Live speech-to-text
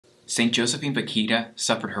St. Josephine Bakhita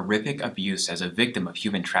suffered horrific abuse as a victim of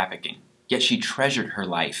human trafficking, yet she treasured her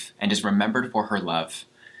life and is remembered for her love.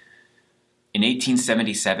 In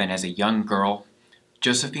 1877, as a young girl,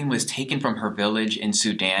 Josephine was taken from her village in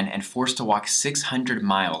Sudan and forced to walk 600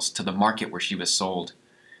 miles to the market where she was sold.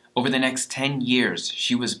 Over the next 10 years,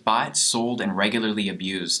 she was bought, sold, and regularly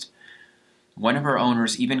abused. One of her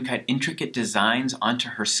owners even cut intricate designs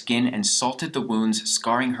onto her skin and salted the wounds,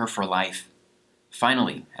 scarring her for life.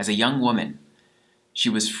 Finally, as a young woman, she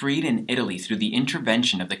was freed in Italy through the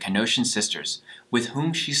intervention of the Canossian sisters, with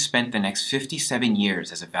whom she spent the next 57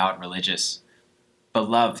 years as a vowed religious,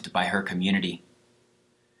 beloved by her community.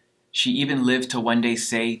 She even lived to one day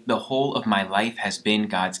say, "The whole of my life has been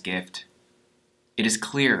God's gift." It is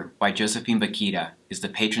clear why Josephine Bakhita is the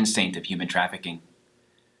patron saint of human trafficking.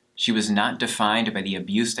 She was not defined by the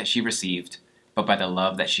abuse that she received, but by the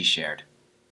love that she shared.